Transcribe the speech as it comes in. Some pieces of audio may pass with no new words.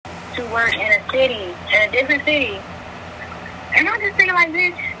to work in a city, in a different city. And I'm just thinking like,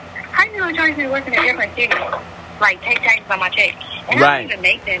 bitch, how you gonna charge me to work in a different city? Like, take taxes on my check. And I don't even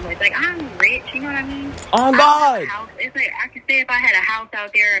make that much. Like, I'm rich, you know what I mean? Oh, God. It's like, I could say if I had a house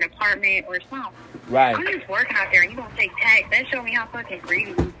out there, an apartment, or something. Right. I'm just working out there, and you gonna take tax. That show me how fucking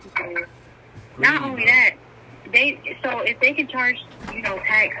greedy these people is. Not only that, so if they can charge,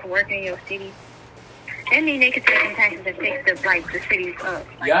 tax for working in your city, that means they could take some taxes and fix the cities up.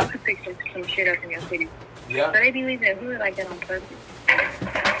 Like, you could fix some shit up in your city. Yeah. So they be leaving the hood like that on purpose.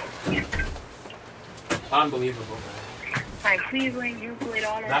 Unbelievable, man. Like Cleveland, Euclid,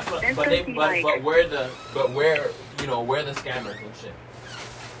 all that. But where the scammers and shit.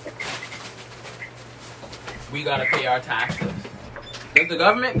 We gotta pay our taxes. Does the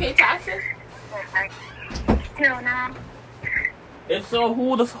government pay taxes? Hell no. If so,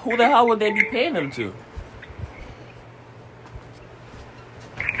 who the hell would they be paying them to?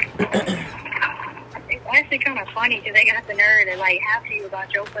 It's actually kind of funny because they got the nerve to have to you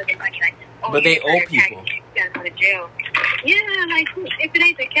about your fucking money. Like, but they owe people. You gotta go to jail. Yeah, like if it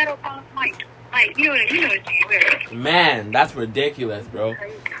ain't the kettle pot, you know what I'm saying. Man, that's ridiculous, bro.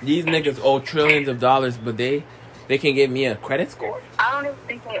 These niggas owe trillions of dollars, but they can give me a credit score. I don't even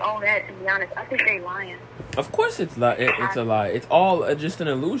think they owe that, to be honest. I think they lying. Of course it's a lie. It's all just an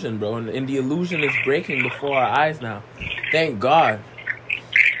illusion, bro. And the illusion is breaking before our eyes now. Thank God.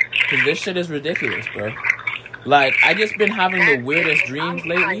 Because this shit is ridiculous, bro. Like, I just been having the weirdest dreams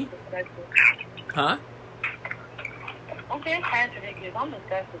lately. Huh? Okay, that's ridiculous. I'm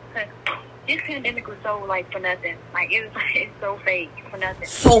disgusted. Because this pandemic was so, for nothing. It's so fake for nothing.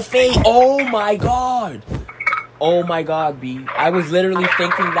 So fake? Oh, my God. Oh my God, B. I was literally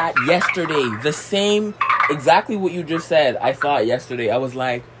thinking that yesterday. The same, exactly what you just said, I thought yesterday. I was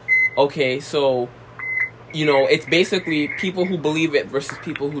like, okay, so, it's basically people who believe it versus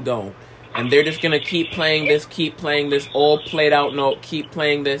people who don't. And they're just going to keep playing this, all played out note, keep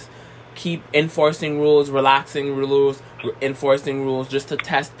playing this, keep enforcing rules, relaxing rules, enforcing rules just to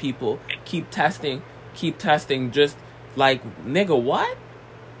test people. Keep testing, just like, nigga, what?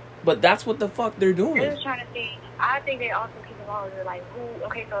 But that's what the fuck they're doing. They're just trying to see. I think they also keep involved with who.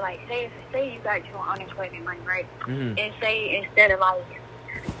 Okay, so say you got your unemployment money, right? Mm-hmm. And say instead of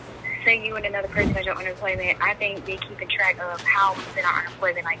say you and another person got your unemployment, I think they keeping track of how we spend our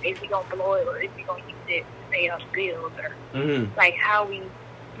unemployment. Like if we gonna blow it or if we gonna use it to pay up bills or how we,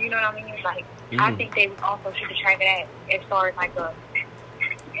 you know what I mean? I think they also keep track of that as far as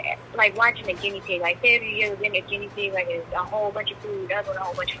watching a guinea pig. Like say every year we're getting a guinea pig, it's a whole bunch of food, that's what a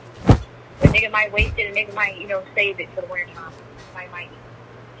whole bunch of food. A nigga might waste it, a nigga might, save it for the winter time. Might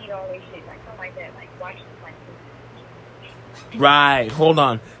eat all this shit, something like that, watch this, Right, hold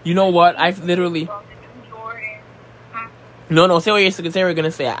on. You know what? I've literally... No, say what you're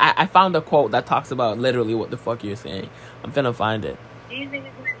gonna say. I found a quote that talks about literally what the fuck you're saying. I'm finna find it. These niggas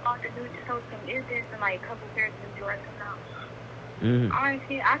about to do some couple pairs of New Jordans out. Mm-hmm. I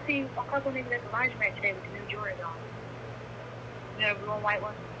see a couple niggas at the laundromat today with the New Jordans on. You know, blue and white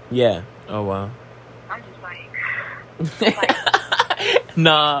one? Yeah. Oh, wow. I'm just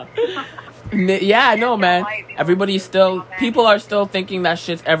nah. Yeah, no, man. Everybody's still... People are still thinking that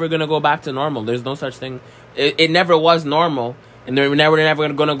shit's ever gonna go back to normal. There's no such thing. It never was normal. And they're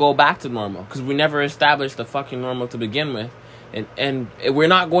never gonna go back to normal. Because we never established the fucking normal to begin with. And we're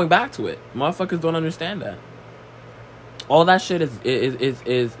not going back to it. Motherfuckers don't understand that. All that shit is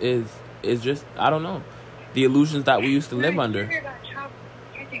just... I don't know. The illusions that we used to live under.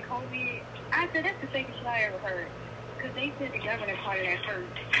 I said that's the fakest shit I ever heard. Because they said the governor caught it at first.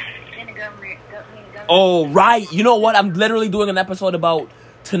 Then the government... Oh, right. You know what? I'm literally doing an episode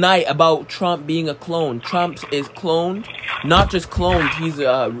tonight about Trump being a clone. Trump is cloned. Not just cloned. He's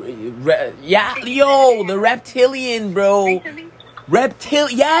the reptilian, bro.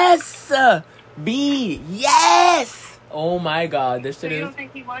 Yes! B. Yes! Oh my God. This shit is... You don't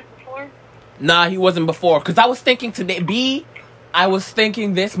think he was before? Nah, he wasn't before. Because I was thinking today... B... I was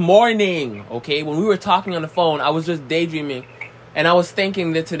thinking this morning, okay, when we were talking on the phone, I was just daydreaming, and I was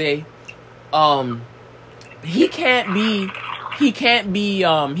thinking that today, he can't be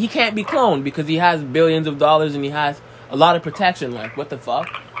cloned because he has billions of dollars and he has a lot of protection. Like, what the fuck?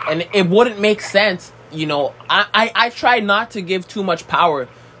 And it wouldn't make sense, I try not to give too much power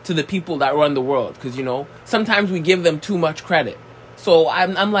to the people that run the world because, sometimes we give them too much credit. So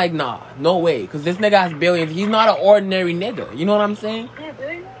I'm like, nah, no way. Because this nigga has billions. He's not an ordinary nigga. You know what I'm saying? Yeah,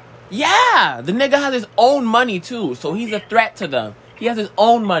 billions? Yeah. The nigga has his own money, too. So he's a threat to them. He has his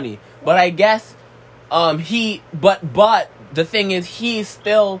own money. But I guess, but the thing is, he's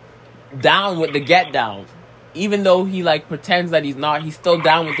still down with the get down. even though he like pretends that he's not, he's still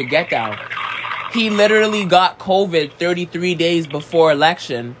down with the get down. He literally got COVID 33 days before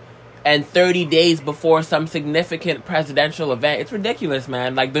election and 30 days before some significant presidential event. It's ridiculous,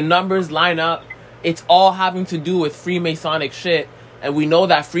 man. Like, the numbers line up. It's all having to do with Freemasonic shit. And we know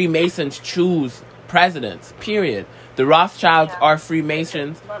that Freemasons choose presidents, period. The Rothschilds are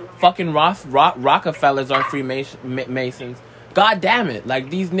Freemasons. Fucking Rockefellers are Freemasons. God damn it. Like,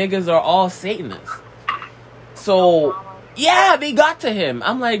 these niggas are all Satanists. So, yeah, they got to him.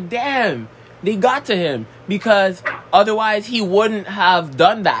 I'm like, damn. They got to him. Because otherwise he wouldn't have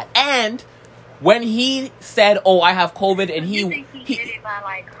done that. And when he said, oh, I have COVID, and he did it by,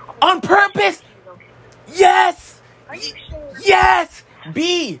 like, on purpose. Yes. Are you sure? Yes.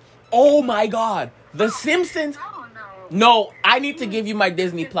 B. Oh my God. The Simpsons. I don't know. No, I need to give you my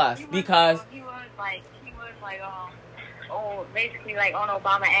Disney Plus because he was like, basically like on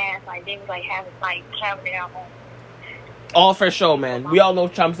Obama ass, like they was like having it out on. All for show, man. We all know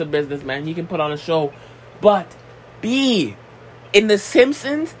Trump's a businessman. He can put on a show. But B, in The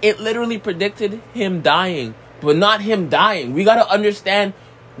Simpsons, it literally predicted him dying, but not him dying. We gotta understand.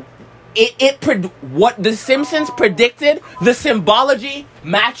 What The Simpsons predicted, the symbology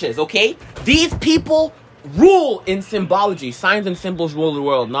matches, okay? These people rule in symbology. Signs and symbols rule the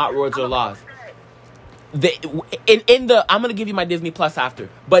world, not words or laws. I'm gonna give you my Disney Plus after.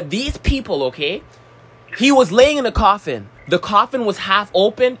 But these people, okay? He was laying in a coffin. The coffin was half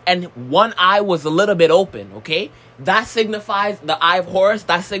open and one eye was a little bit open, okay? That signifies the Eye of Horus.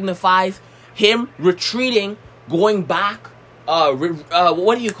 That signifies him retreating, going back.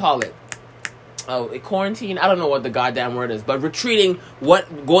 What do you call it? Quarantine? I don't know what the goddamn word is, but retreating,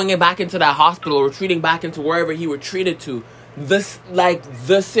 going back into that hospital, retreating back into wherever he retreated to.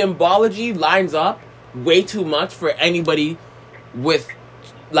 The symbology lines up way too much for anybody with,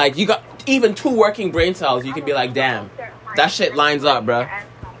 like, you got even 2 working brain cells. You can be like, damn, that shit lines up, bruh.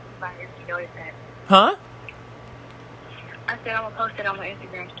 Huh? I said I'm gonna post it on my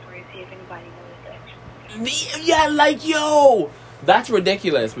Instagram story and see if anybody noticed that. Yeah, like, yo, that's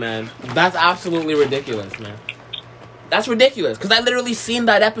ridiculous, man. That's absolutely ridiculous, man. That's ridiculous. Because I literally seen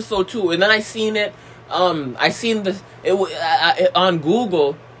that episode too. And then I seen it, on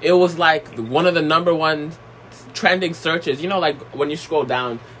Google. It was like one of the number one trending searches. You know, like when you scroll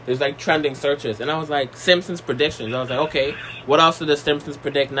down, there's like trending searches. And I was like, Simpsons predictions. I was like, okay, what else do the Simpsons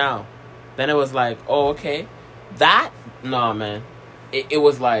predict now? Then it was like, oh, okay. Nah, man. It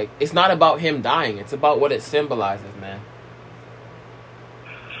was like, it's not about him dying. It's about what it symbolizes, man.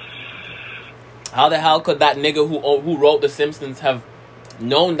 How the hell could that nigga who wrote The Simpsons have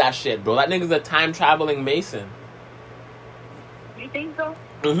known that shit, bro? That nigga's a time-traveling Mason. You think so?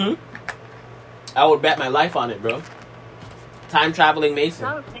 Mm-hmm. I would bet my life on it, bro. Time-traveling Mason.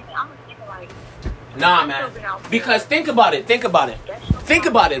 I was thinking like... Nah, man. Because think about it,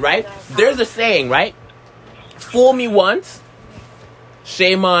 right? There's a saying, right? Fool me once,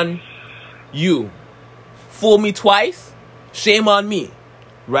 shame on you. Fool me twice, shame on me.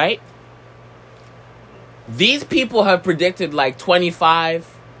 Right? These people have predicted like 25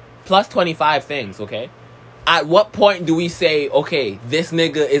 things, okay? At what point do we say, okay, this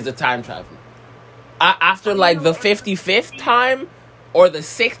nigga is a time traveler? After like the 55th time or the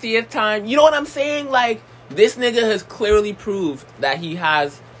 60th time? You know what I'm saying? Like, this nigga has clearly proved that he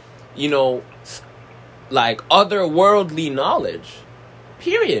has, you know, like otherworldly knowledge.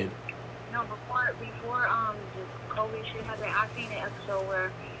 Period. No, before the COVID shit happened, I seen an episode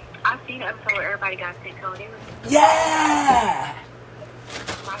where everybody got sick. So they was yeah.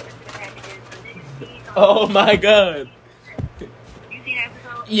 Oh my God. You seen that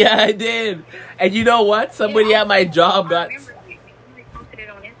episode? Yeah, I did. And you know what? Somebody at my job got. You posted it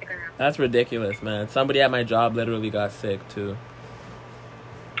on Instagram. That's ridiculous, man. Somebody at my job literally got sick too.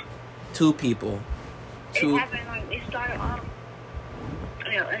 2 people. It happened like it started off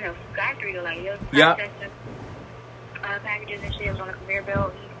in a factory, like packages and shit was on a conveyor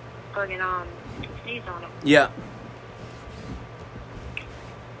belt. He fucking sneezed on them. Yeah.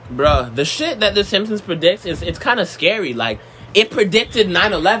 Bruh, the shit that The Simpsons predicts it's kind of scary. Like, it predicted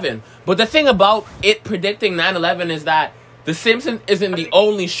 9/11, but the thing about it predicting 9/11 is that The Simpsons isn't the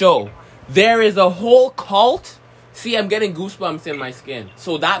only show. There is a whole cult. See, I'm getting goosebumps in my skin.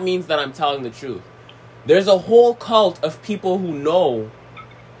 So that means that I'm telling the truth. There's a whole cult of people who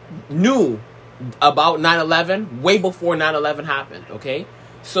knew about 9/11 way before 9/11 happened, okay?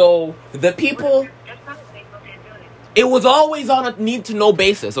 So, the people... It was always on a need-to-know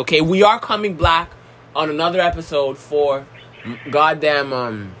basis, okay? We are coming back on another episode for goddamn,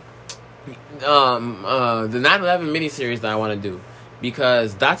 the 9/11 miniseries that I want to do.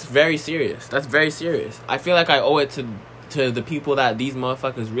 because that's very serious. That's very serious. I feel like I owe it to the people that these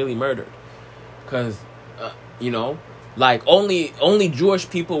motherfuckers really murdered, because like only Jewish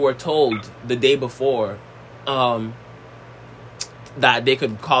people were told the day before that they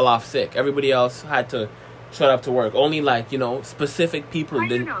could call off sick. Everybody else had to shut up to work. Only specific people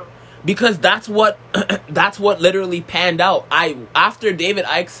didn't. Because that's what literally panned out. After David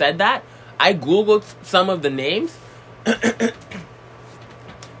Icke said that, I googled some of the names,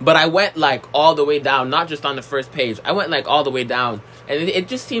 but I went all the way down, not just on the first page. I went all the way down, and it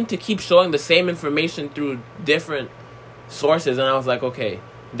just seemed to keep showing the same information through different sources, and I was like, okay,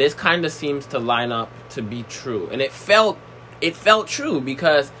 this kind of seems to line up to be true, and it felt true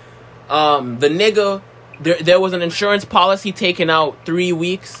because the nigga, there was an insurance policy taken out 3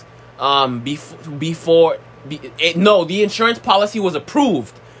 weeks the insurance policy was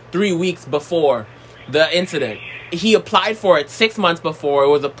approved 3 weeks before the incident. He applied for it 6 months before. It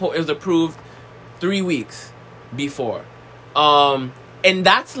was approved 3 weeks before. And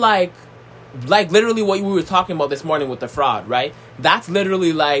that's like literally what we were talking about this morning with the fraud, right? That's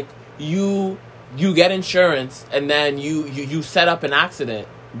literally you get insurance and then you set up an accident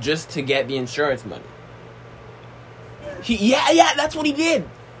just to get the insurance money. That's what he did.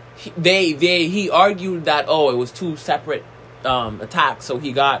 He argued that it was two separate attacks, so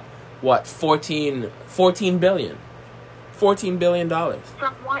he got what, $14 billion dollars.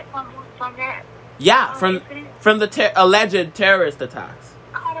 From what? From that? Yeah, from the alleged terrorist attacks.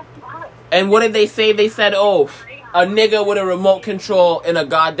 And what did they say? They said, a nigga with a remote control in a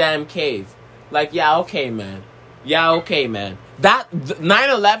goddamn cave. Okay, man. That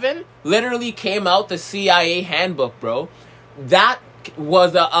 9/11 literally came out the CIA handbook, bro. That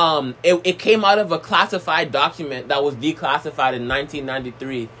was it came out of a classified document that was declassified in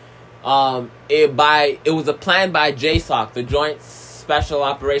 1993. It was a plan by JSOC, the Joint Special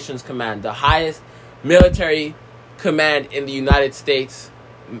Operations Command, the highest military command in the United States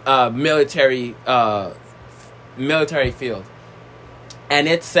military field. And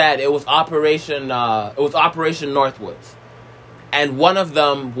it said it was Operation Northwoods. And one of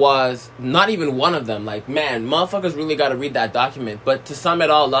them was, not even one of them, motherfuckers really got to read that document. But to sum it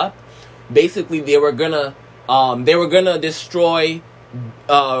all up, basically they were gonna destroy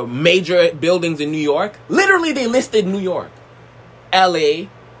major buildings in New York. Literally, they listed New York, LA,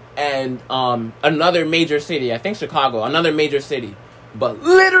 and another major city. I think Chicago, another major city. But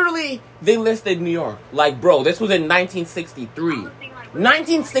literally, they listed New York. Bro, this was in 1963.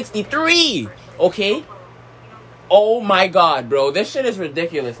 1963, okay? Oh my god, bro. This shit is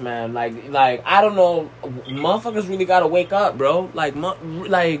ridiculous, man. I don't know. Motherfuckers really gotta wake up, bro.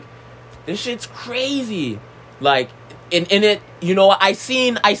 This shit's crazy. In it, I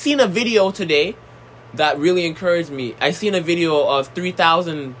seen a video today that really encouraged me. I seen a video of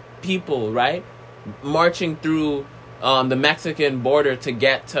 3,000 people, right? Marching through the Mexican border to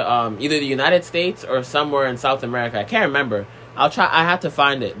get to either the United States or somewhere in South America. I can't remember. I have to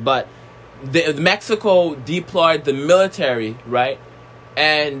find it. But Mexico deployed the military, right?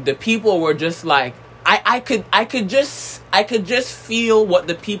 And the people were just I could just feel what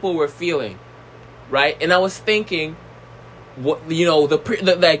the people were feeling, right? And I was thinking, what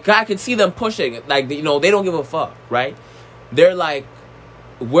I could see them pushing, they don't give a fuck, right? They're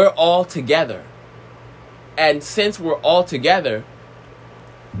we're all together, and since we're all together,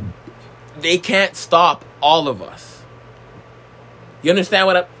 they can't stop all of us. You understand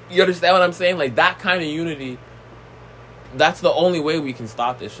what I'm saying? That kind of unity. That's the only way we can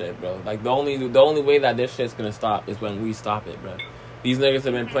stop this shit, bro. The only way that this shit's gonna stop is when we stop it, bro. These niggas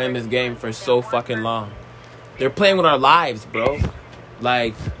have been playing this game for so fucking long. They're playing with our lives, bro.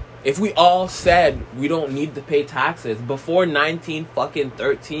 If we all said we don't need to pay taxes before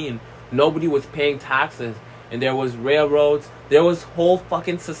 1913, nobody was paying taxes, and there was railroads, there was whole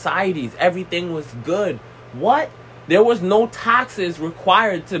fucking societies. Everything was good. What? There was no taxes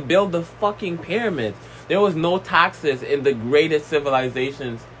required to build the fucking pyramids. There was no taxes in the greatest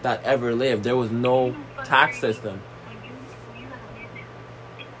civilizations that ever lived. There was no tax system.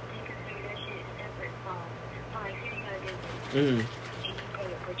 Mm-hmm.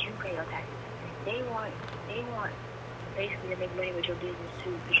 But you pay your taxes. They want basically to make money with your business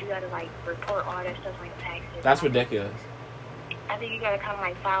too. But you gotta report all that stuff taxes. That's ridiculous. I think you gotta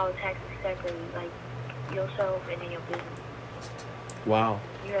file taxes separately, yourself and then your business. Wow.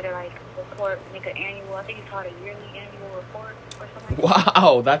 You gotta report, make an annual. I think it's called a yearly annual report or something.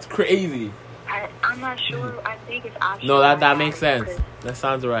 Wow, that's crazy. I'm not sure. I think it's optional. No, that makes sense. That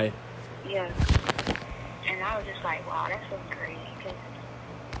sounds right. Yeah. And I was just wow, that's so crazy.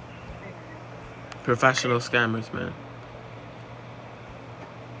 Professional scammers, man.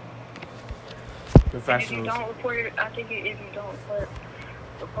 Professionals. And if you don't report it, I think if you don't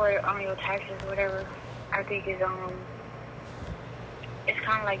report it on your taxes or whatever, I think it's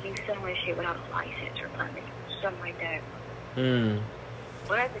kind of like you selling shit without a license or permit, something like that. Well,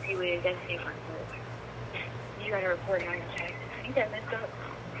 that's if you is, that's different. But you gotta report it on your taxes. Ain't that messed up?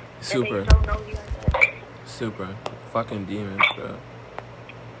 Super. That they so nosy like that. Super. Fucking demons, bro.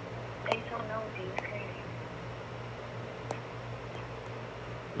 They so nosy, it's crazy.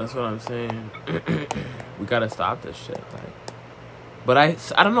 That's what I'm saying. We gotta stop this shit, like. But I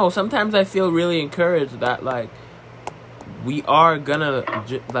don't know. Sometimes I feel really encouraged that like we are gonna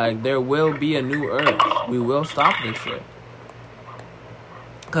like there will be a new earth. We will stop this shit.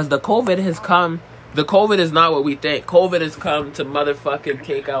 Cause the COVID has come. The COVID is not what we think. COVID has come to motherfucking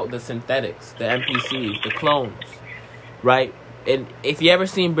take out the synthetics, the NPCs, the clones, right? And if you ever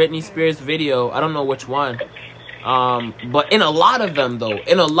seen Britney Spears' video, I don't know which one. But in a lot of them, though,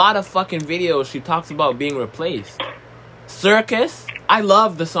 in a lot of fucking videos, she talks about being replaced. Circus, I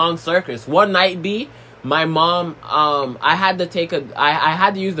love the song Circus. One night, B, my mom, I had to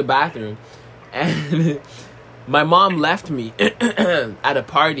use the bathroom, and my mom left me at a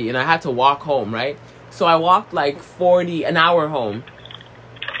party, and I had to walk home, right? So I walked like an hour home,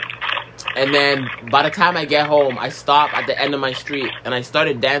 and then by the time I get home, I stop at the end of my street, and I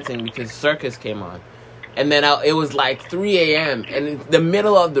started dancing because Circus came on. And then it was like 3 a.m. and in the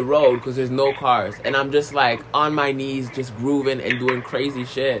middle of the road because there's no cars. And I'm just like on my knees, just grooving and doing crazy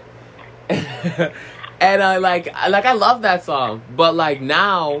shit. And I love that song. But like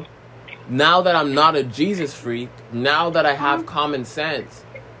now that I'm not a Jesus freak, now that I have common sense,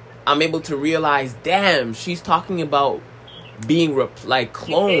 I'm able to realize, damn, she's talking about being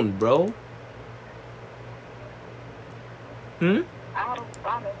cloned, bro.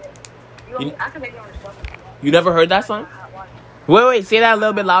 I can make it on the song. You never heard that song? Wait, say that a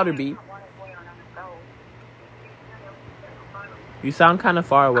little bit louder, B. You sound kind of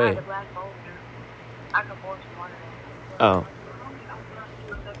far away. Oh,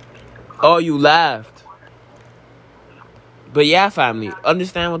 you laughed. But yeah, family,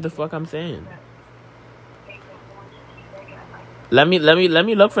 understand what the fuck I'm saying. Let me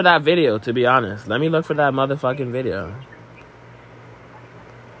look for that video, to be honest. Let me look for that motherfucking video.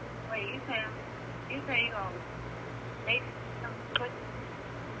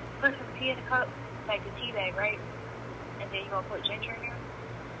 Put some tea in a cup, like the tea bag, right? And then you're going to put ginger in there?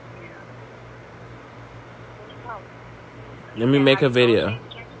 Yeah. Let me make a video.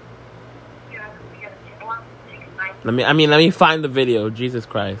 Let me find the video. Jesus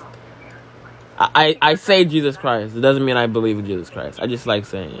Christ. I say Jesus Christ. It doesn't mean I believe in Jesus Christ. I just like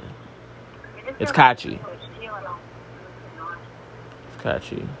saying it. It's catchy. It's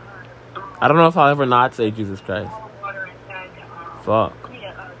catchy. I don't know if I'll ever not say Jesus Christ. Fuck.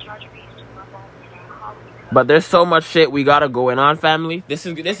 But there's so much shit we gotta go in on, family. This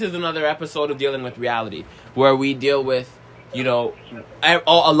is another episode of Dealing with Reality, where we deal with, you know,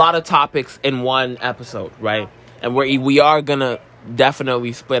 a lot of topics in one episode, right? And we are gonna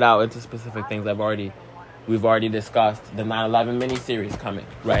definitely split out into specific things. We've already discussed the 9/11 miniseries coming,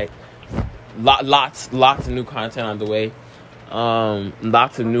 right? Lots of new content on the way.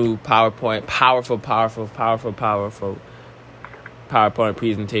 Lots of new powerful PowerPoint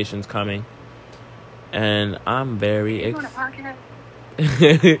presentations coming. And I'm very excited.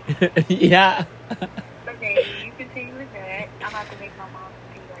 Yeah. Okay, you continue with that. I'm about to make my mom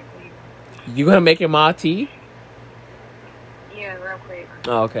tea right quick. You gonna make your mom tea? Yeah, real quick.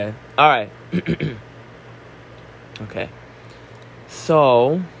 Oh, okay. All right. Okay.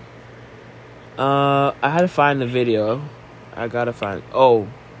 So, I had to find the video. I gotta find. Oh,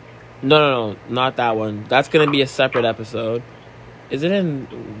 no, not that one. That's gonna be a separate episode. Is it in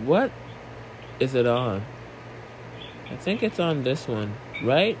what? Is it on? I think it's on this one,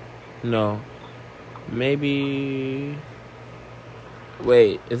 right? No. Maybe...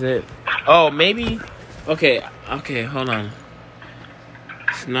 Wait, is it... Oh, maybe... Okay, hold on.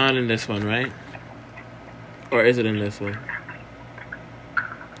 It's not in this one, right? Or is it in this one?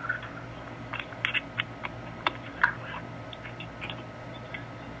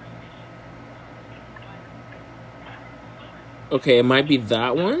 Okay, it might be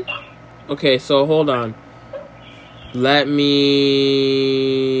that one. Okay, so hold on. Let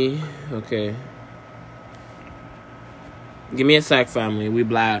me... Okay. Give me a sec, family. We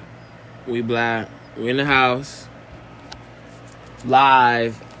black. We in the house.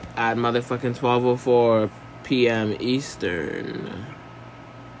 Live at motherfucking 12:04 p.m. Eastern.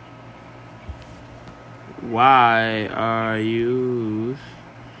 Why are you...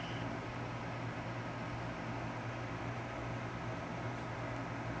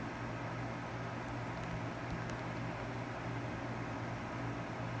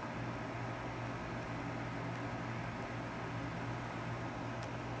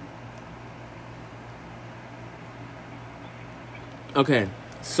 Okay,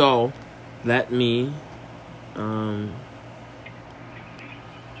 so let me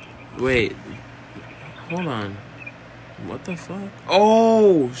wait. Hold on. What the fuck?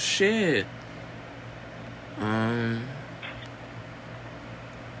 Oh shit.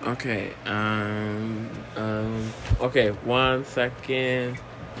 Okay. Okay, 1 second.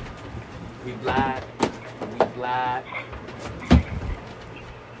 We black.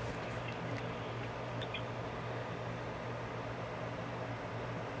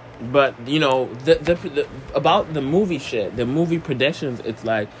 But you know the about the movie shit, the movie predictions. It's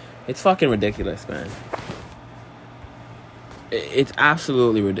like it's fucking ridiculous, man. It's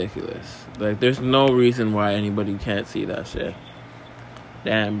absolutely ridiculous. Like there's no reason why anybody can't see that shit.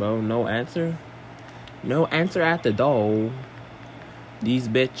 Damn, bro, no answer. No answer at the door. These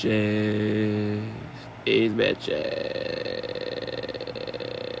bitches.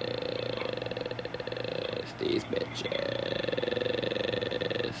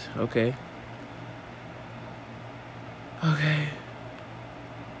 Okay.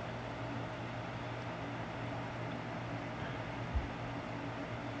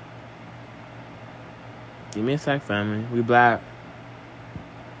 Give me a sec, family. We black.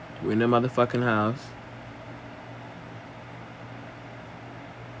 We in the motherfucking house.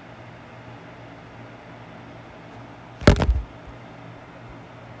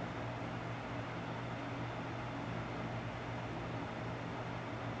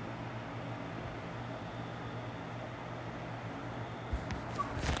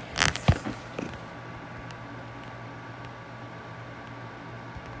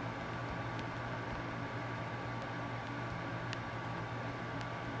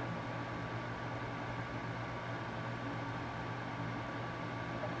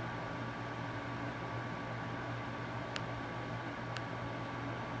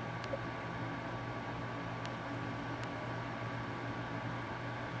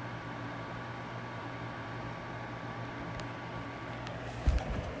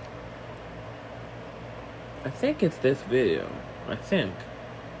 I think it's this video. Is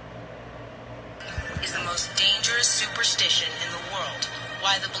the most dangerous superstition in the world.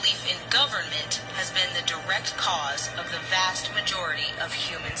 Why the belief in government has been the direct cause of the vast majority of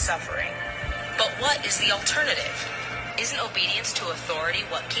human suffering. But what is the alternative? Isn't obedience to authority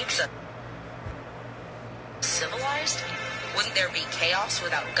what keeps us civilized? Wouldn't there be chaos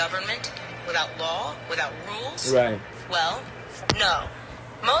without government, without law, without rules? Right. Well, no.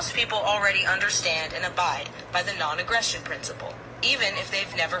 Most people already understand and abide by the non-aggression principle, even if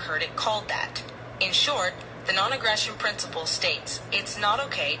they've never heard it called that. In short, the non-aggression principle states it's not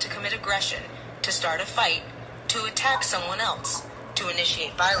okay to commit aggression, to start a fight, to attack someone else, to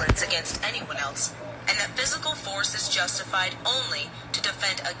initiate violence against anyone else, and that physical force is justified only to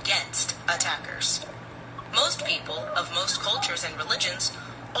defend against attackers. Most people of most cultures and religions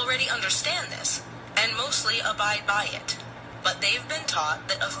already understand this, and mostly abide by it. But they've been taught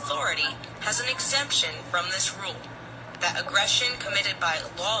that authority has an exemption from this rule, that aggression committed by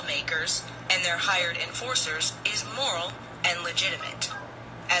lawmakers and their hired enforcers is moral and legitimate.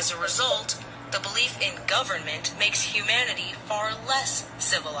 As a result, the belief in government makes humanity far less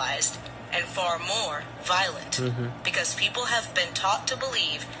civilized and far more violent, because people have been taught to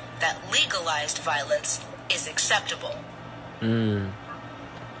believe that legalized violence is acceptable.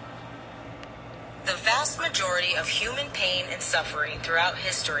 The vast majority of human pain and suffering throughout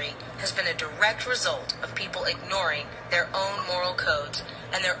history has been a direct result of people ignoring their own moral codes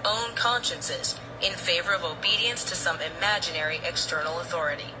and their own consciences in favor of obedience to some imaginary external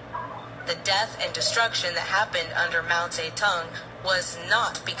authority. The death and destruction that happened under Mao Zedong was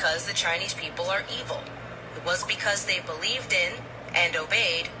not because the Chinese people are evil. It was because they believed in and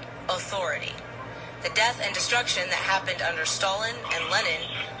obeyed authority. The death and destruction that happened under Stalin and Lenin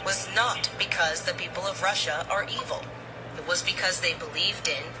was not because the people of Russia are evil. It was because they believed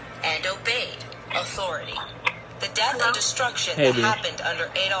in and obeyed authority. The death and destruction that happened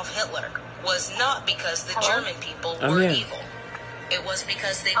under Adolf Hitler was not because the German people were evil. It was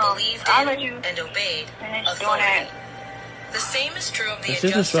because they believed in and obeyed authority. The same is true of the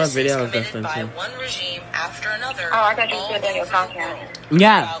injustices committed by one regime after another all over the world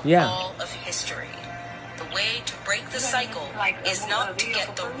throughout all of history. The way to break the cycle is not to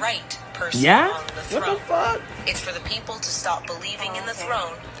get the right person on the throne. What the fuck? It's for the people to stop believing in the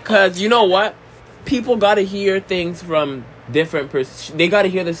throne. Because you know what? People gotta hear things from different they gotta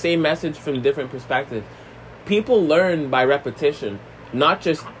hear the same message from different perspectives. People learn by repetition, not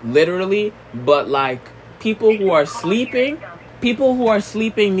just literally, but like people who are sleeping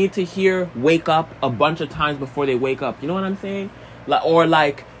need to hear wake up a bunch of times before they wake up. You know what I'm saying? Like, or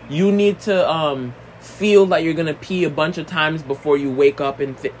like you need to feel that you're gonna pee a bunch of times before you wake up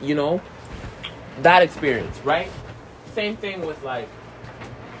and you know, that experience, right? Same thing with like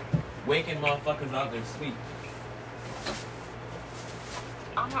waking motherfuckers out their sleep.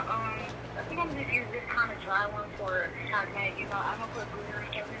 I think I'm gonna use this kind of dry one for chocolate. You know, I'm gonna put glitter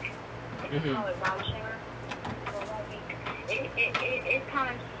in everything. It's called body shaver. It's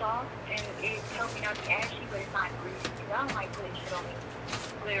kind of soft and it helps me not be ashy, but it's not greasy. Cause I don't like putting shit on me.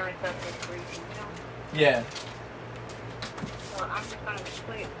 Glitter and stuff that's greasy, you know. Yeah. So I'm just gonna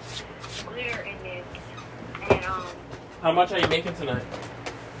put glitter in this, and How much are you making tonight?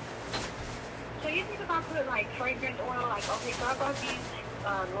 So you think if I put like fragrance oil, like okay, so I bought these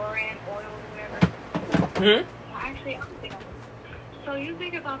Loran oil or whatever. Actually, I'm thinking. So you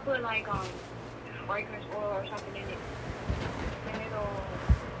think if I put like fragrance oil or something in it, then it'll.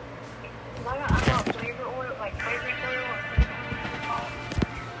 Like I bought flavor oil, like fragrance oil or something.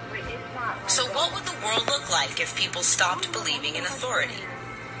 But it's not. Like So what would the world look like if people stopped believing in authority?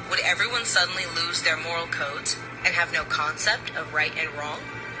 Would everyone suddenly lose their moral codes and have no concept of right and wrong?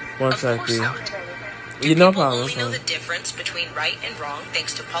 One Of course second. not. You Do no people problem. only know the difference between right and wrong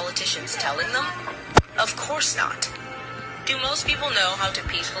thanks to politicians telling them? Of course not. Do most people know how to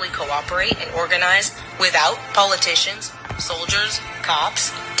peacefully cooperate and organize without politicians, soldiers,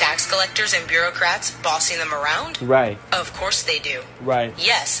 cops, tax collectors, and bureaucrats bossing them around? Right. Of course they do. Right.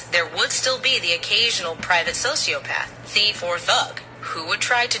 Yes, there would still be the occasional private sociopath, thief, or thug who would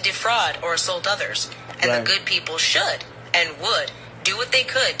try to defraud or assault others, and Right. the good people should and would do what they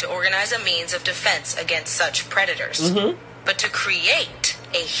could to organize a means of defense against such predators. But to create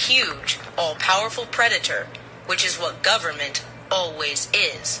a huge, all-powerful predator, which is what government always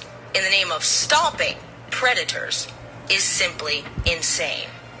is, in the name of stopping predators, is simply insane.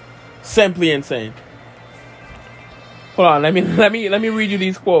 Simply insane. Hold on, let me read you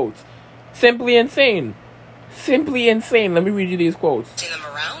these quotes. Simply insane. Simply insane. Let me read you these quotes. See them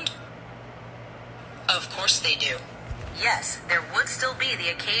around? Of course they do. Yes, there would still be the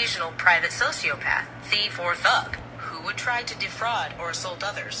occasional private sociopath, thief, or thug who would try to defraud or assault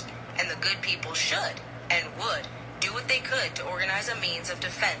others, and the good people should and would do what they could to organize a means of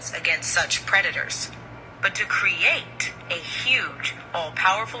defense against such predators. But to create a huge,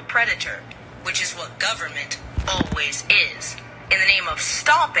 all-powerful predator, which is what government always is, in the name of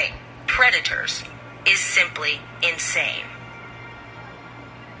stopping predators, is simply insane.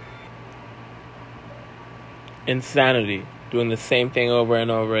 Insanity. Doing the same thing over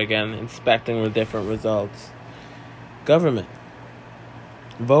and over again, expecting with different results. Government.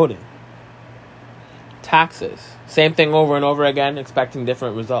 Voting. Taxes. Same thing over and over again, expecting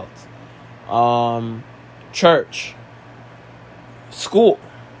different results. Church. School.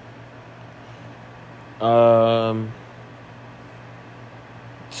 So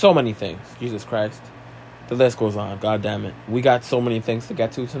many things. Jesus Christ. The list goes on. God damn it. We got so many things to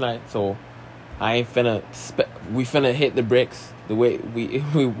get to tonight, so I ain't finna. We finna hit the bricks the way we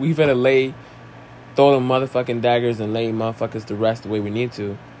finna throw them motherfucking daggers and lay motherfuckers to rest the way we need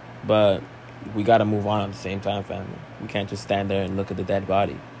to, but we gotta move on at the same time, family. We can't just stand there and look at the dead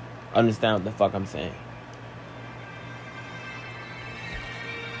body. Understand what the fuck I'm saying?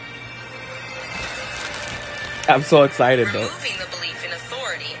 I'm so excited though. Removing the belief in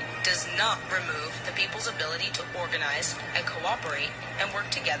authority does not remove the people's ability to organize and cooperate and work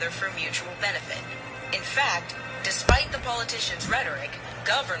together for mutual benefit. In fact, despite the politicians' rhetoric,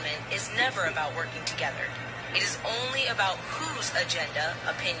 government is never about working together. It is only about whose agenda,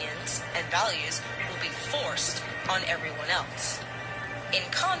 opinions, and values will be forced on everyone else. In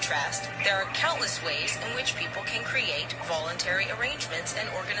contrast, there are countless ways in which people can create voluntary arrangements and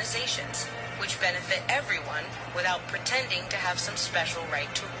organizations which benefit everyone without pretending to have some special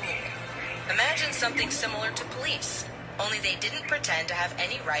right to rule. Imagine something similar to police, only they didn't pretend to have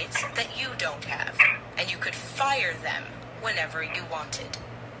any rights that you don't have, and you could fire them whenever you wanted.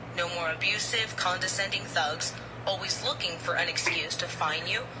 No more abusive, condescending thugs always looking for an excuse to fine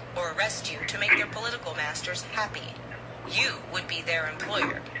you or arrest you to make their political masters happy. You would be their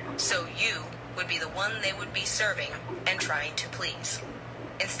employer, so you would be the one they would be serving and trying to please.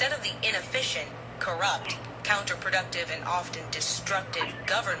 Instead of the inefficient, corrupt, counterproductive, and often destructive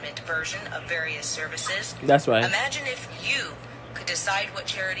government version of various services, That's right. imagine if you could decide what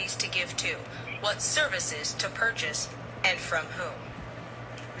charities to give to, what services to purchase, and from whom.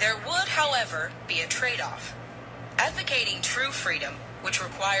 There would, however, be a trade-off. Advocating true freedom, which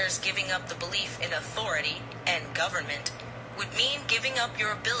requires giving up the belief in authority and government, would mean giving up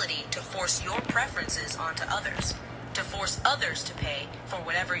your ability to force your preferences onto others, to force others to pay for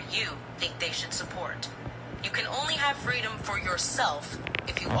whatever you think they should support. You can only have freedom for yourself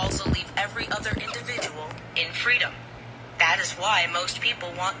if you also leave every other individual in freedom. That is why most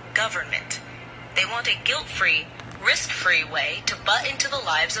people want government. They want a guilt-free, risk-free way to butt into the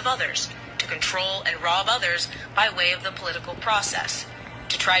lives of others, to control and rob others by way of the political process,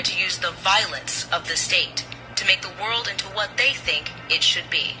 to try to use the violence of the state to make the world into what they think it should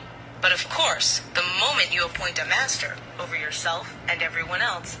be. But of course, the moment you appoint a master over yourself and everyone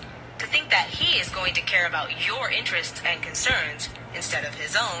else, to think that he is going to care about your interests and concerns instead of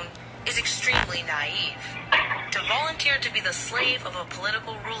his own is extremely naive. To volunteer to be the slave of a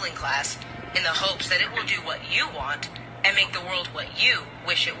political ruling class in the hopes that it will do what you want and make the world what you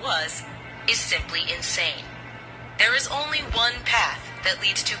wish it was is simply insane. There is only one path that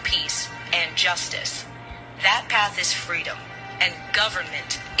leads to peace and justice. That path is freedom, and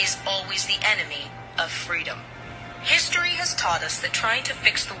government is always the enemy of freedom. History has taught us that trying to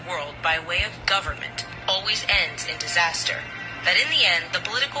fix the world by way of government always ends in disaster. That in the end, the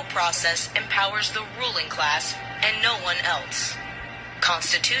political process empowers the ruling class and no one else.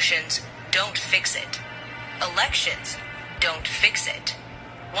 Constitutions don't fix it. Elections don't fix it.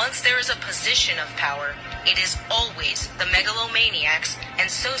 Once there is a position of power, it is always the megalomaniacs and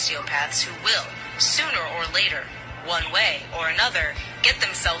sociopaths who will, sooner or later, one way or another, get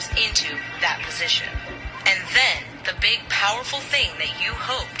themselves into that position. And then, the big powerful thing that you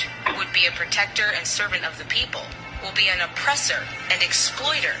hoped would be a protector and servant of the people will be an oppressor and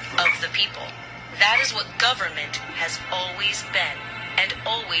exploiter of the people. That is what government has always been and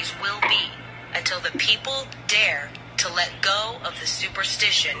always will be until the people dare to let go of the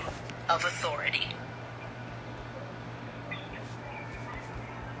superstition of authority.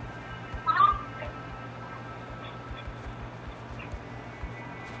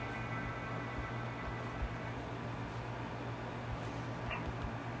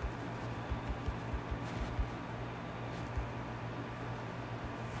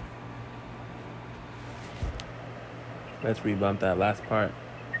 Let's rebump that last part.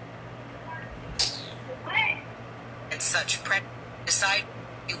 And such decide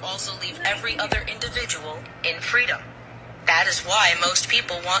you also leave every other individual in freedom. That is why most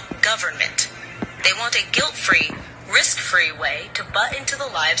people want government. They want a guilt-free, risk-free way to butt into the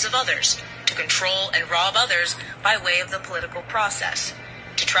lives of others, to control and rob others by way of the political process,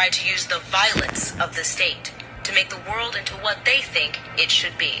 to try to use the violence of the state to make the world into what they think it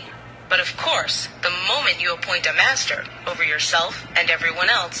should be. But of course, the moment you appoint a master over yourself and everyone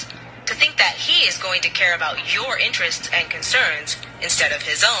else, to think that he is going to care about your interests and concerns instead of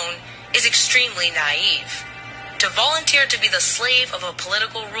his own is extremely naive. To volunteer to be the slave of a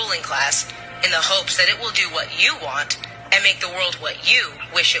political ruling class in the hopes that it will do what you want and make the world what you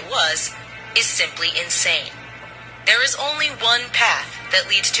wish it was is simply insane. There is only one path that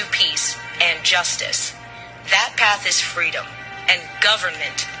leads to peace and justice. That path is freedom. And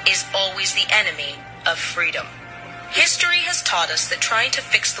government is always the enemy of freedom. History has taught us that trying to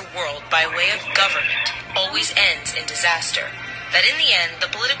fix the world by way of government always ends in disaster. That in the end,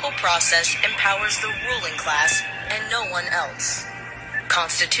 the political process empowers the ruling class and no one else.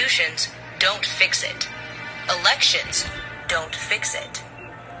 Constitutions don't fix it. Elections don't fix it.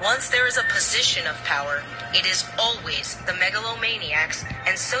 Once there is a position of power, it is always the megalomaniacs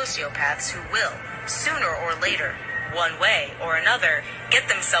and sociopaths who will, sooner or later, one way or another, get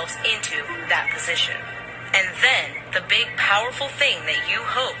themselves into that position. And then, the big powerful thing that you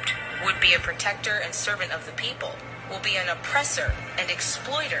hoped would be a protector and servant of the people will be an oppressor and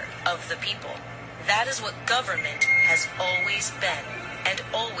exploiter of the people. That is what government has always been and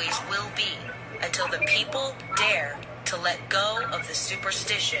always will be until the people dare to let go of the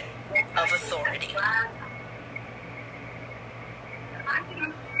superstition of authority.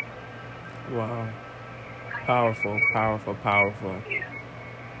 Wow. Powerful, powerful, powerful.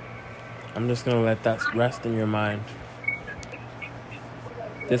 I'm just going to let that rest in your mind.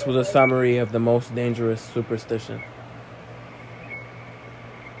 This was a summary of the most dangerous superstition.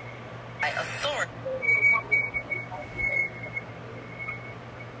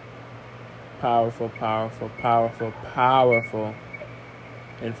 Powerful, powerful, powerful, powerful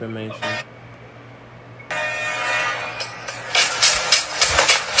information.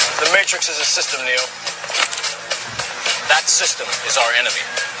 The Matrix is a system, Neo. That system is our enemy.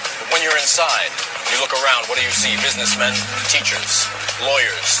 But when you're inside, you look around, what do you see? Businessmen, teachers,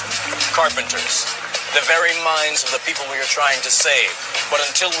 lawyers, carpenters, the very minds of the people we are trying to save. But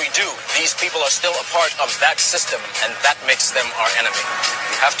until we do, these people are still a part of that system, and that makes them our enemy.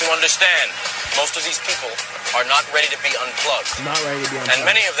 You have to understand, most of these people are not ready to be unplugged. Not ready to be unplugged. And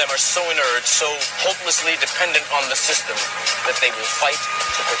many of them are so inert, so hopelessly dependent on the system, that they will fight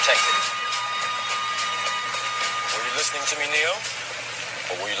to protect it. listening to me, Neo?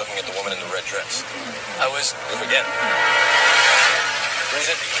 Or were you looking at the woman in the red dress? I was... Look again. Who's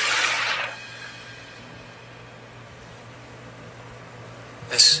it?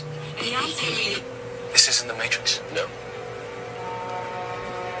 This isn't the Matrix. No.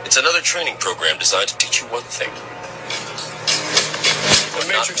 It's another training program designed to teach you one thing. The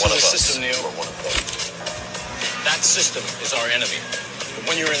Matrix is a system, Neo. That system is our enemy. But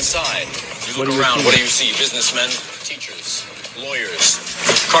when you're inside, you look around, what do you see? Businessmen, teachers, lawyers,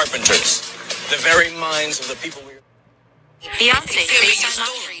 carpenters. The very minds of the people we're... Beyonce based on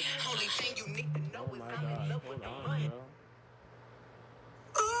story.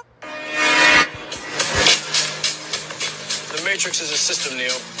 The Matrix is a system,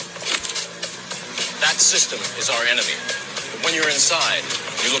 Neo. That system is our enemy. But when you're inside,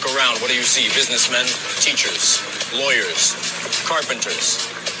 you look around, what do you see? Businessmen, teachers, lawyers, carpenters.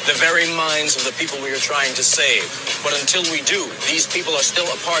 The very minds of the people we are trying to save. But until we do, these people are still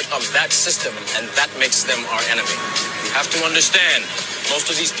a part of that system, and that makes them our enemy. You have to understand, most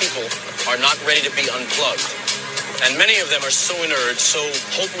of these people are not ready to be unplugged. And many of them are so inert, so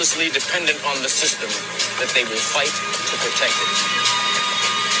hopelessly dependent on the system, that they will fight to protect it.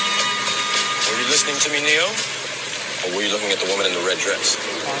 Were you listening to me, Neo? Or were you looking at the woman in the red dress?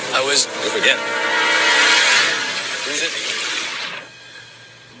 I was... Look again. Who's it?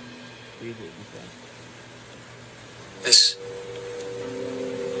 This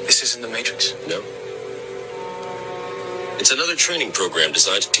isn't the Matrix. No. It's another training program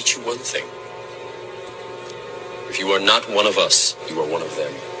designed to teach you one thing. If you are not one of us, you are one of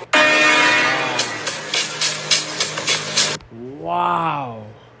them. Wow.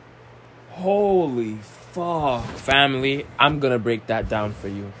 Holy fuck. Family, I'm gonna break that down for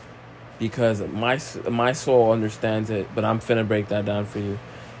you. Because my soul understands it, but I'm finna break that down for you.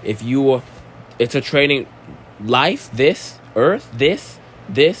 It's a training... Life, this Earth, this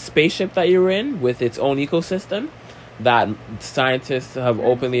spaceship that you're in with its own ecosystem that scientists have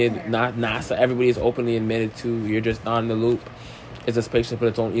openly, not NASA, everybody is openly admitted to, you're just on the loop, is a spaceship with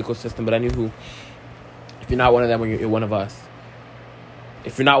its own ecosystem. But anywho, if you're not one of them, you're one of us.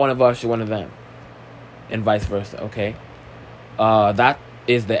 If you're not one of us, you're one of them. And vice versa, okay? That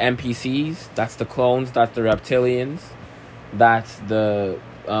is the NPCs, that's the clones, that's the reptilians, that's the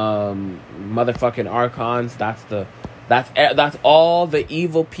motherfucking archons, that's all the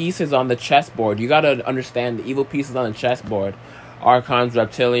evil pieces on the chessboard. You gotta understand the evil pieces on the chessboard: archons,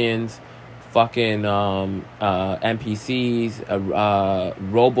 reptilians, fucking NPCs,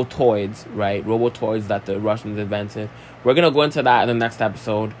 robotoids, right? Robotoids that the Russians invented. We're gonna go into that in the next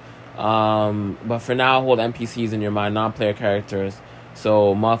episode. But for now, hold NPCs in your mind, non-player characters.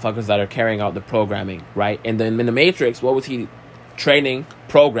 So motherfuckers that are carrying out the programming, right? And then in the Matrix, what was he training?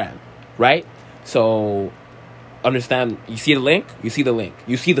 Program, right? So understand, you see the link? You see the link.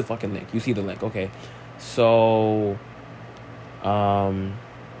 You see the fucking link. You see the link. Okay. So ready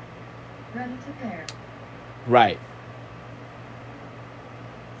to pair. Right.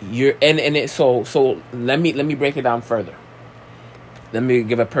 You're and it so let me break it down further. Let me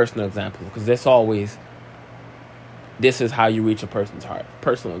give a personal example, because this is how you reach a person's heart.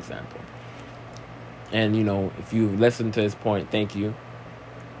 Personal example. And if you listen to this point, thank you.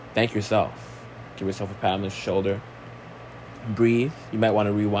 Thank yourself. Give yourself a pat on the shoulder. Breathe. You might want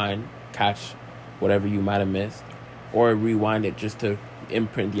to rewind, catch whatever you might have missed, or rewind it just to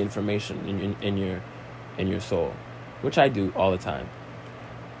imprint the information in your soul, which I do all the time.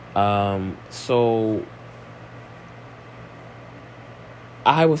 So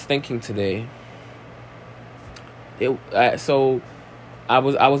I was thinking today. I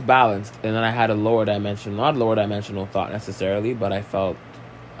was balanced, and then I had a lower dimension, not lower dimensional thought necessarily, but I felt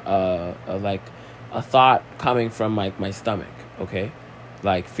like a thought coming from my stomach, okay,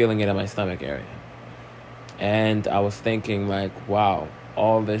 like feeling it in my stomach area, and I was thinking like, wow,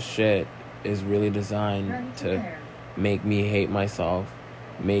 all this shit is really designed to make me hate myself,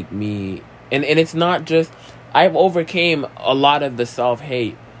 make me, and it's not just, I've overcame a lot of the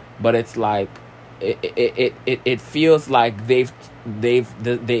self-hate, but it's like it feels like the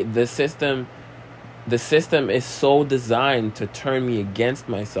system is so designed to turn me against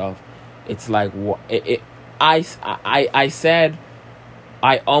myself. It's like I said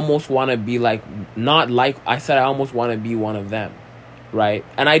I almost want to be like, not like, I said I almost want to be one of them, right?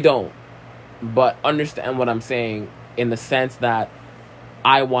 And I don't, but understand what I'm saying in the sense that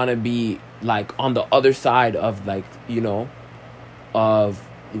I want to be like on the other side of, like, of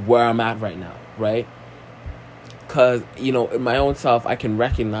where I'm at right now, right? Because in my own self, I can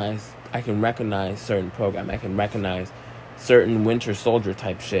recognize certain program, I can recognize certain Winter Soldier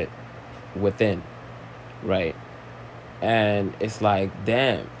type shit within, right? And it's like,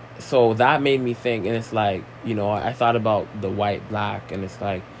 damn. So that made me think, and it's like, you know, I thought about the white, black, and it's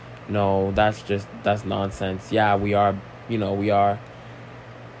like, no, that's nonsense. Yeah, we are, you know,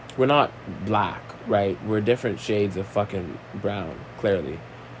 we're not black, right? We're different shades of fucking brown, clearly.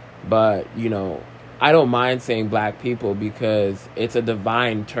 But, you know, I don't mind saying black people because it's a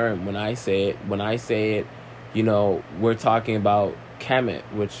divine term when I say it. You know, we're talking about Kemet,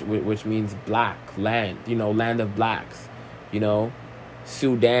 which means black land, you know, land of blacks, you know,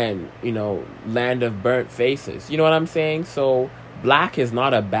 Sudan, you know, land of burnt faces. You know what I'm saying? So black is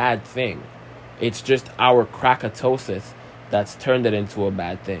not a bad thing. It's just our Krakatosis that's turned it into a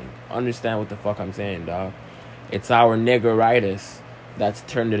bad thing. Understand what the fuck I'm saying, dog? It's our niggeritis that's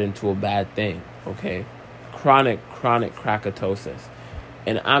turned it into a bad thing, okay? Chronic Krakatosis.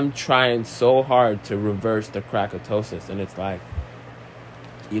 And I'm trying so hard to reverse the Krakatosis. And it's like,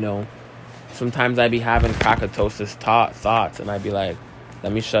 you know, sometimes I be having Krakatosis thoughts. And I be like,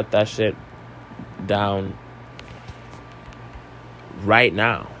 let me shut that shit down right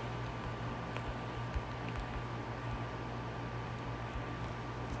now.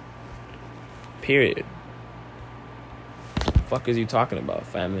 Period. Fuck is you talking about,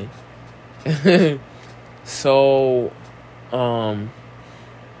 family? So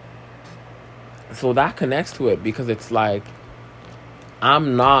that connects to it because it's like,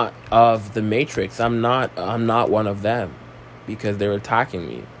 I'm not of the Matrix. I'm not one of them because they're attacking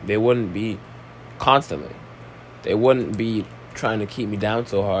me. They wouldn't be constantly. They wouldn't be trying to keep me down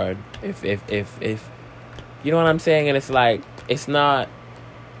so hard if you know what I'm saying. And it's like, it's not.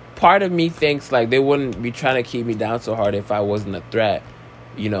 Part of me thinks like they wouldn't be trying to keep me down so hard if I wasn't a threat,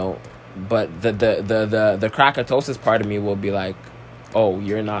 you know. But the Krakatosis part of me will be like, oh,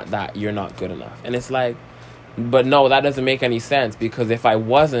 you're not good enough. And it's like, but no, that doesn't make any sense because if I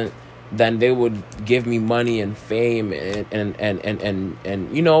wasn't, then they would give me money and fame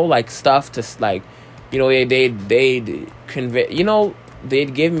and you know, like stuff to like, you know, they'd convey, you know,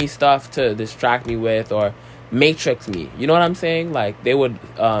 they'd give me stuff to distract me with or matrix me. You know what I'm saying? Like they would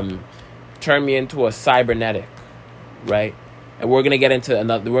turn me into a cybernetic, right? And we're gonna get into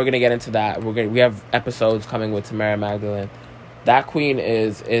that. We have episodes coming with Tamara Magdalene. That queen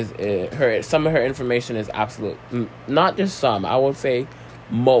is her. Some of her information is absolute. Not just some. I would say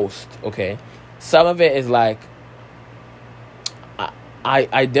most. Okay, some of it is like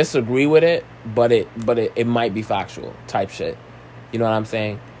I disagree with it, but it might be factual type shit. You know what I'm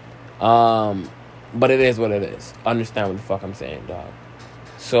saying? But it is what it is. Understand what the fuck I'm saying, dog.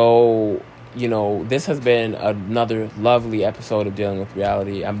 So, you know, this has been another lovely episode of Dealing with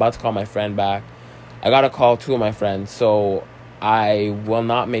Reality. I'm about to call my friend back. I gotta call 2 of my friends, so I will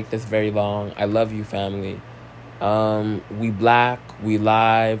not make this very long. I love you, family. We black, we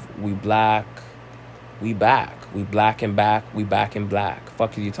live, we black, we back. We black and back, we back and black.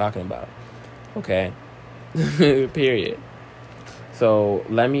 Fuck are you talking about? Okay. Period. So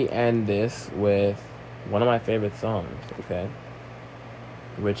let me end this with one of my favorite songs, okay?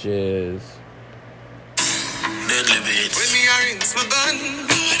 Which is Deadly Beats. When me rinse my gun,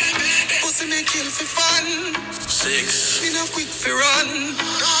 pussy me kill for fun. 6. Me no quick for run.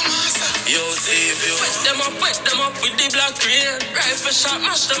 Yo, save you. Wet them up with the black rain. Rifle shot,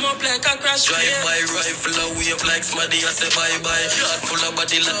 mash them up like a crash train. Drive by rifle, a wave like Smaddy, I say bye-bye. Shot full of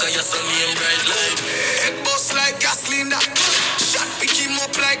body like a Yasami and bright light. Head bust like gasoline. Shot pick him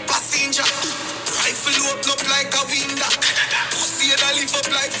up like passenger. Rifle open up like a window. Pussy head a lift up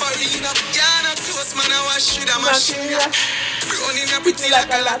like Farina. Yeah, not close, man, I wash with a machine. Running up pretty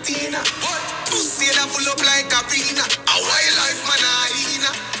like a Latina. Pussy head a full up like a arena. A wildlife, man, a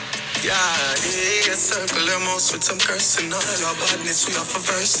hyena. Yeah, circle them out with some cursing oil. Our badness, we are for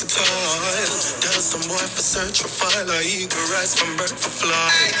versatile. Tell some boy for search for file. Or eagle rise from bird for fly.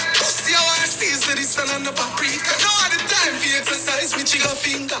 Hey, pussy, I want to see the sun on the paprika. Now all the time for exercise, me trigger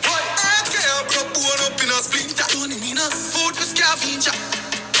finger. What? Okay, I broke bone up in a splinter. Don't need no food for scavenger.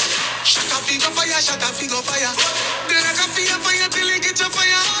 Shut a figure fire, shut a figure fire. Then I can feel fire till you get your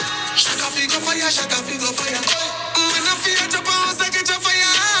fire. Shut a figure fire, shut a figure fire. When I feel your house, I get your fire.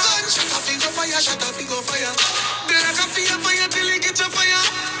 Shut a figure fire. Then I can feel fire till you get your fire.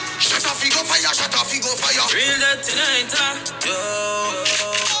 Shut a figure fire. Real that tonight, yo.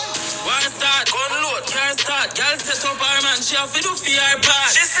 Why start? Gun load, can't start. Girl set up her man, she have to do for her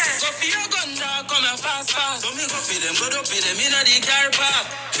part. She said, go for your gun dog, come and fast. So me go for them, go up for them in the car park.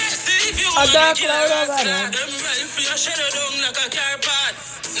 See if you want to kill a rasta, them right for your shadow down like a car part.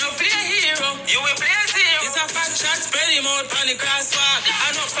 No play hero, you will play zero. It's a fat shot, spread him out on the crosswalk.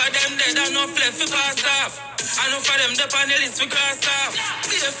 Enough for them dead, enough left for pass off. Enough for them the panelists we cross off.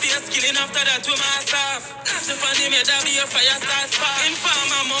 Be a face fierce killing after that we mass off. That's the funny me that be a fire start spark. In farm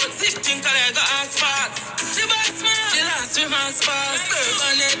I'm out zip think I got ask fast. The boss man, the last we mass pass.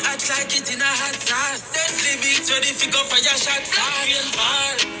 Urban head act like it in a hot sauce. Deadly beats ready fi go fire shot start. Rain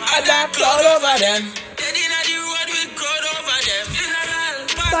fall, I got cloud over them. dead inna the road with crowd over them. Funeral,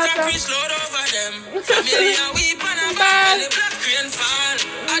 pastor preach load over them. Family and weep on a ball. The black rain fall,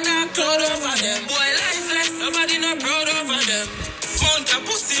 I got cloud over them. Boy lifeless, nobody no proud over them. Mount a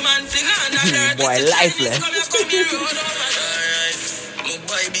pussy man fling on a dirt. Boy lifeless. Come here road over them. My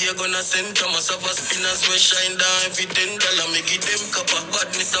baby, you gonna send Thomas of a spinners we shine down every $10. Me give them copper.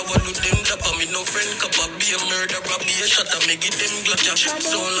 Badness, I want do them dapper. Me no friend copper. Be a murderer, be a shutter. Me give them glock. Ship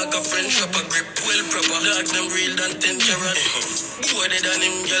sound like a French rapper. Grip well proper. Dog them real than 10 carat. Boy, they done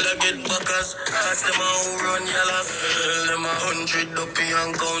him, yalla get backers. Ask them how run yallas. Tell them 100 dopey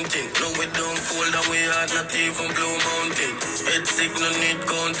and counting. No, we don't fold and we are not even Blue Mountain. Head sick, no need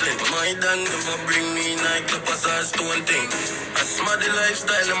counting. My dad never bring me nightclub as a stone thing. I smell the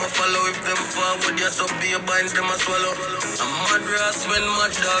lifestyle, them a follow. If them forward, yes, up be a binds, them a swallow. I'm mad ras when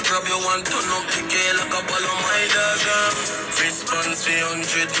mad dog grab you one turn up the gay like a ball of my dog. Response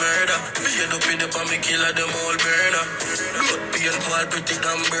 300 murder. Paid up in the palm, me killer them all burner. Blood pain fall pretty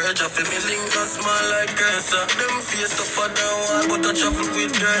damn bird. I feel me link a small like cursor. Them face up for the wall, but I travel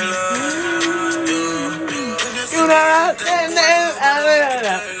with girl. You know,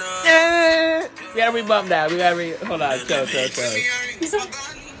 we gotta rebump that. We gotta hold on. Chill.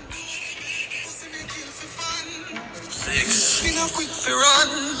 Quick for run.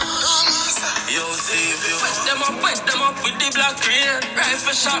 Yo, wet them up with the black rain.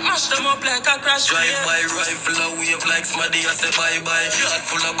 Rifle shot, mash them up like a crash. Drive by rifle, a wave like Smaddy. I say bye bye. Heart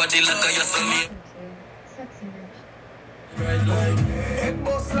full of body like a Yasami. Head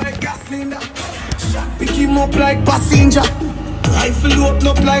bust like gas cylinder. Shot pick him up like passenger. Rifle open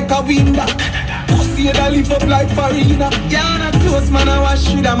up like a window. Pussy head a lift up like Farina. Yeah, on a close man I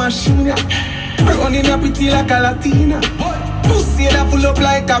wash with a machine. Running up pretty like a Latina. Pussy head a full up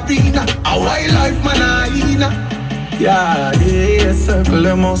like a arena. A wildlife man a hyena. Yeah, they circle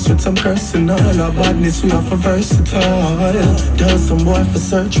them house with some cursing. All our badness we are for versatile. There's some boy for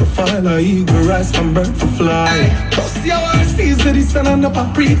search for file. A eagle rise from bird for fly. Pussy a war season, the sun and the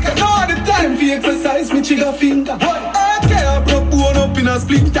paprika. Now the time for exercise, me trigger finger. Okay, I broke bone up in a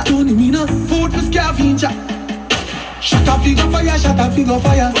splinter. Don't need me no food for scavenger. Shut a figure fire, shut a figure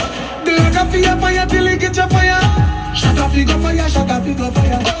fire. The like a fire till it get your fire. Shut a figure fire, shut a figure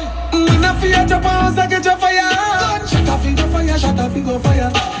fire. When a fear jump house, I get your fire. Shut a figure fire, shut a figure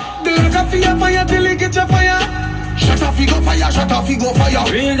fire. The like a fire till it get your fire. Shut a figure fire, shut a figure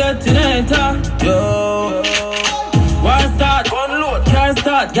fire. Real dirty night, yo. War start, gun load, car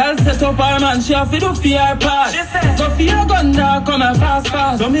start. Girl set up her man, she have to do for her part. She said, go for your gun dog, come and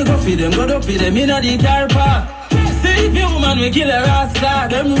fast. So me go for them, go up for them in the car park. See if you man, we kill a rascal.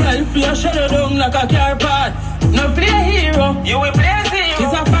 Them rifle a shadow down like a car part. No play hero, you will play zero.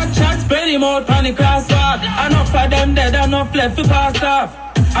 It's a fat shot, spread him out on the crosswalk. Enough of them dead, enough left to pass off.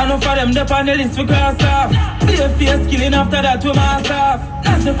 Enough of them dead on the list for cross off. Be a fierce killing after that we mass off.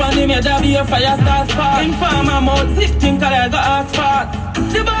 That's the funny me that be a fire start spark. In farm I'm out, zip think I got ask fast.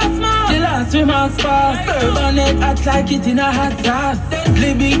 The boss man, the last we mass pass. Urban head act like it in a hot sauce.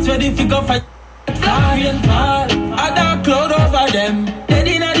 Deadly beats ready to go fight. Rain fall, a dark cloud over them. Dead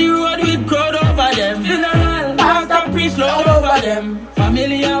inna the road with crowd over them. Funeral, pastor preach loud over them.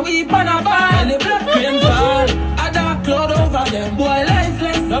 Family and weep on a ball. And the black rain fall, a dark cloud over them. Boy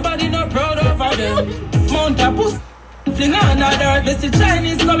lifeless, nobody no proud over them. Mount a pussy, fling on a dirt. They see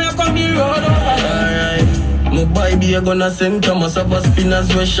Chinese come here road over them. My baby, I gonna send Thomas of a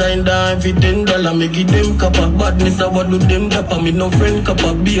spinners we shine down every $10. Me give them copper. Badness, I want do them dapper. Me no friend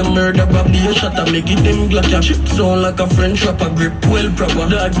copper. Be a murderer, be a shutter. Me give them glock. Ship sound like a French rapper. Grip well proper.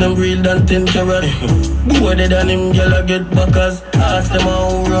 Dog them real than 10 carat. Boy, they done him, yalla get backers. Ask them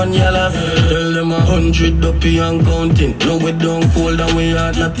how run yallas. Tell them 100 dopey and counting. No, we don't fold and we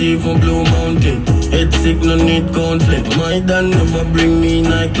are not even Blue Mountain. Head sick, no need counseling. My dad never bring me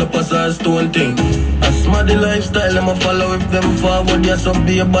nightclub as a stone thing. I smell the lifestyle, them a follow. If them forward, yes, up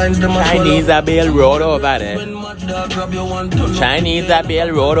be a binds, them a swallow. Chinese a bail road over there. Chinese a bail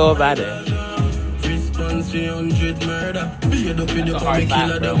road over there. Response 300 murder. Paid up in the public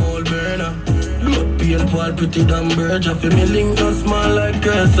killer, them all burner. Blood pain fall pretty damn bird. I feel me link no small like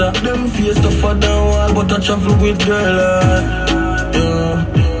cursor. Them face to for down wall, but I travel with girl. Yeah.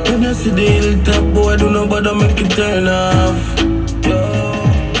 When you see the hilltop, boy, do no bother make it turn off. Yeah.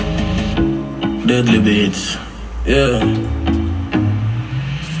 Deadly beats, yeah.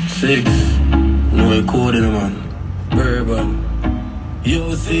 6, no recording, man. Bourbon.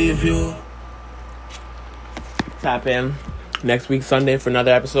 Yo, save you. Tap in next week Sunday for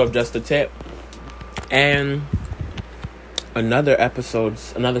another episode of Just a Tip, and another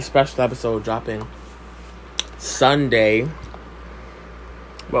special episode dropping Sunday.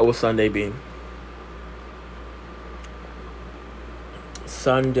 What will Sunday be?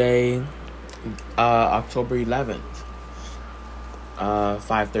 Sunday, October 11th,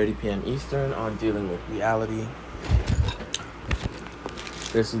 5:30 p.m. Eastern, on Dealing with Reality.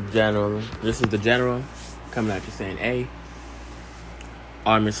 This is the general coming at you saying, hey,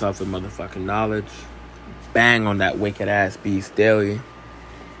 arm yourself with motherfucking knowledge. Bang on that wicked ass beast daily.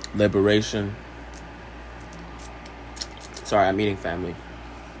 Liberation. Sorry, I'm eating, family.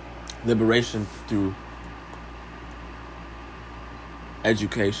 Liberation through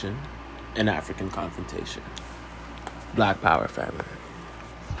education and African confrontation. Black power, family.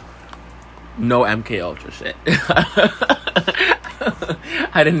 No MK Ultra shit.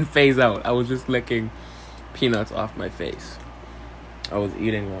 I didn't phase out. I was just licking peanuts off my face. I was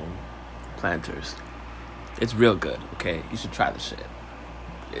eating Planters. It's real good, okay? You should try the shit.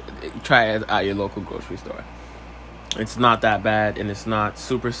 Try it at your local grocery store. It's not that bad, and it's not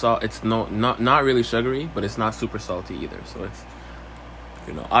super salt. It's not really sugary, but it's not super salty either. So it's,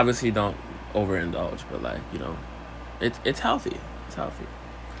 obviously don't overindulge, but like, it's healthy. It's healthy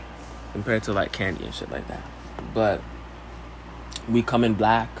compared to like candy and shit like that. But we come in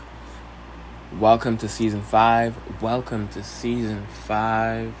black. Welcome to season 5.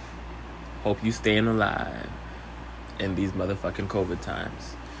 Hope you staying alive in these motherfucking COVID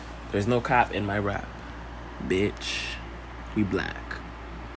times. There's no cap in my rap. Bitch, we black.